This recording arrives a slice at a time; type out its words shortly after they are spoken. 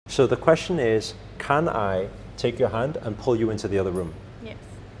So the question is, can I take your hand and pull you into the other room? Yes.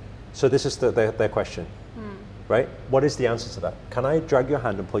 So this is their question, right? What is the answer to that? Can I drag your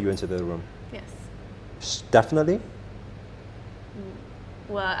hand and pull you into the other room? Yes. Definitely.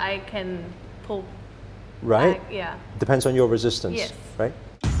 Well, I can pull. Right? Back, yeah. Depends on your resistance. Yes. Right?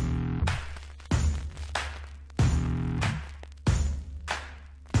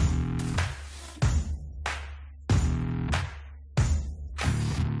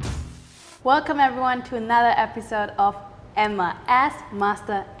 Welcome everyone to another episode of Emma Ask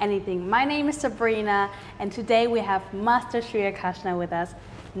Master Anything. My name is Sabrina and today we have Master Sri Akarshana with us.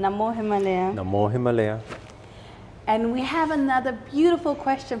 Namo Himalaya. Namo Himalaya. And we have another beautiful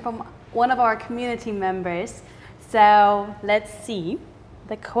question from one of our community members. So let's see.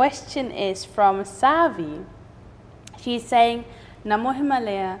 The question is from Savi. She's saying, Namo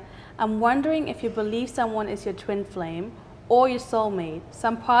Himalaya, I'm wondering if you believe someone is your twin flame or your soulmate,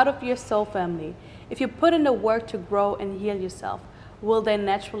 some part of your soul family. If you put in the work to grow and heal yourself, will they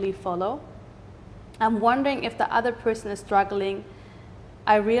naturally follow? I'm wondering if the other person is struggling.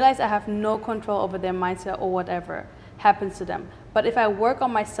 I realize I have no control over their mindset or whatever happens to them. But if I work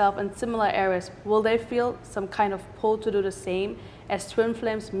on myself in similar areas, will they feel some kind of pull to do the same as twin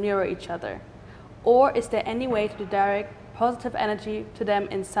flames mirror each other? Or is there any way to direct positive energy to them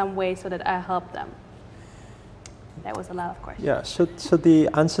in some way so that I help them? That was a lot of questions. Yeah, so the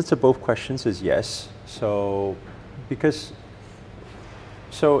answer to both questions is yes. So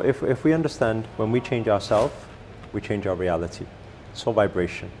if we understand when we change ourselves, we change our reality. It's all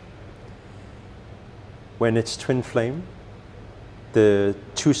vibration. When it's twin flame, the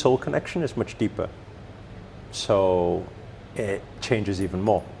two soul connection is much deeper. So it changes even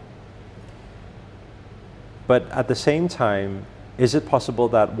more. But at the same time, is it possible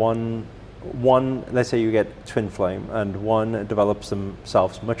that one, let's say you get twin flame and one develops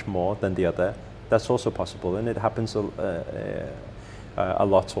themselves much more than the other? That's also possible, and it happens a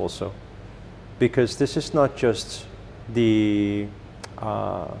lot also. Because this is not just the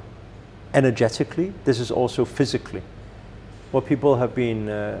energetically, this is also physically. What people have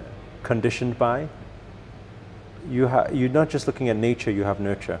been conditioned by, you're not just looking at nature, you have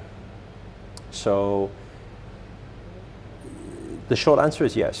nurture. So the short answer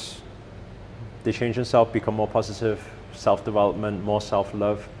is yes. They change themselves, become more positive, self-development, more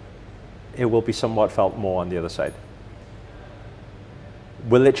self-love. It will be somewhat felt more on the other side.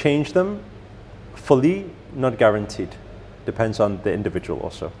 Will it change them? Fully, not guaranteed. Depends on the individual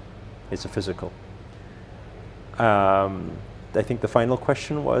also. It's a physical. I think the final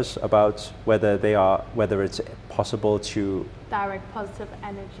question was about whether it's possible to direct positive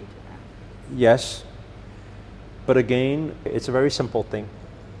energy to them. Yes. But again, it's a very simple thing.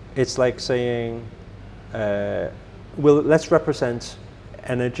 It's like saying, let's represent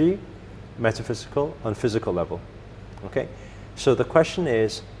energy, metaphysical, on physical level. Okay? So the question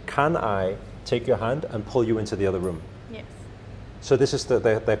is, can I take your hand and pull you into the other room? Yes. So this is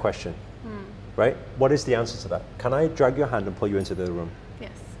their question, right? What is the answer to that? Can I drag your hand and pull you into the other room?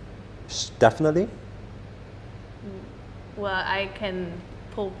 Yes. Definitely? Well, I can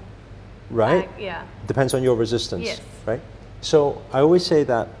pull. Right? Back, yeah. Depends on your resistance. Yes. Right? So I always say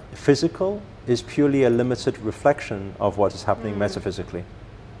that physical is purely a limited reflection of what is happening metaphysically.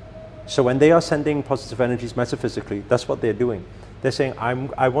 So when they are sending positive energies metaphysically, that's what they're doing. They're saying,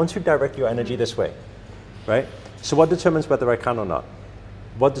 I want to direct your energy this way. Right? So what determines whether I can or not?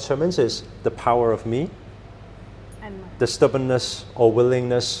 What determines is the power of me, and the stubbornness or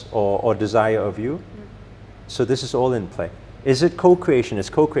willingness or desire of you. So this is all in play. Is it co-creation?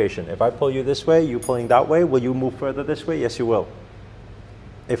 It's co-creation. If I pull you this way, you pulling that way, will you move further this way? Yes, you will.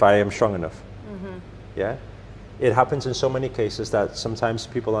 If I am strong enough. Yeah? It happens in so many cases that sometimes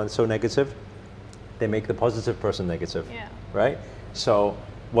people are so negative, they make the positive person negative. Yeah. Right? So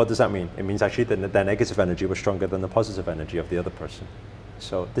what does that mean? It means actually that their negative energy was stronger than the positive energy of the other person.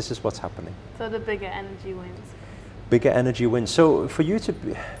 So this is what's happening. So the bigger energy wins. Bigger energy wins. So for you to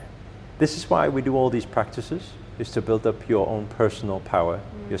be, this is why we do all these practices, is to build up your own personal power,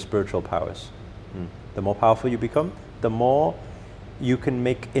 your spiritual powers. The more powerful you become, the more you can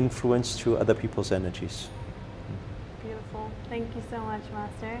make influence to other people's energies. Beautiful. Thank you so much,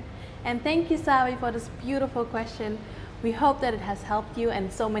 Master. And thank you, Savi, for this beautiful question. We hope that it has helped you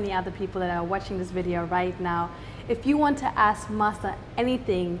and so many other people that are watching this video right now. If you want to ask Master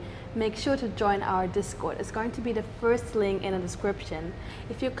anything, make sure to join our Discord. It's going to be the first link in the description.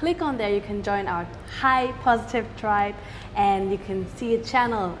 If you click on there, you can join our high positive tribe and you can see a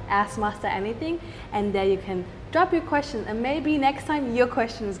channel, Ask Master Anything, and there you can drop your question and maybe next time your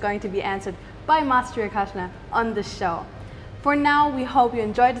question is going to be answered by Master Akarshana on the show. For now, we hope you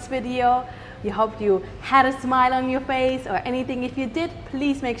enjoyed this video. We hope you had a smile on your face or anything. If you did,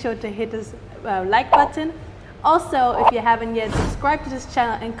 please make sure to hit this like button. Also, if you haven't yet, subscribe to this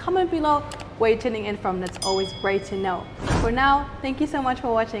channel and comment below where you're tuning in from. That's always great to know. For now, thank you so much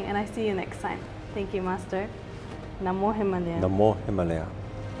for watching, and I see you next time. Thank you, Master. Namo Himalaya. Namo Himalaya.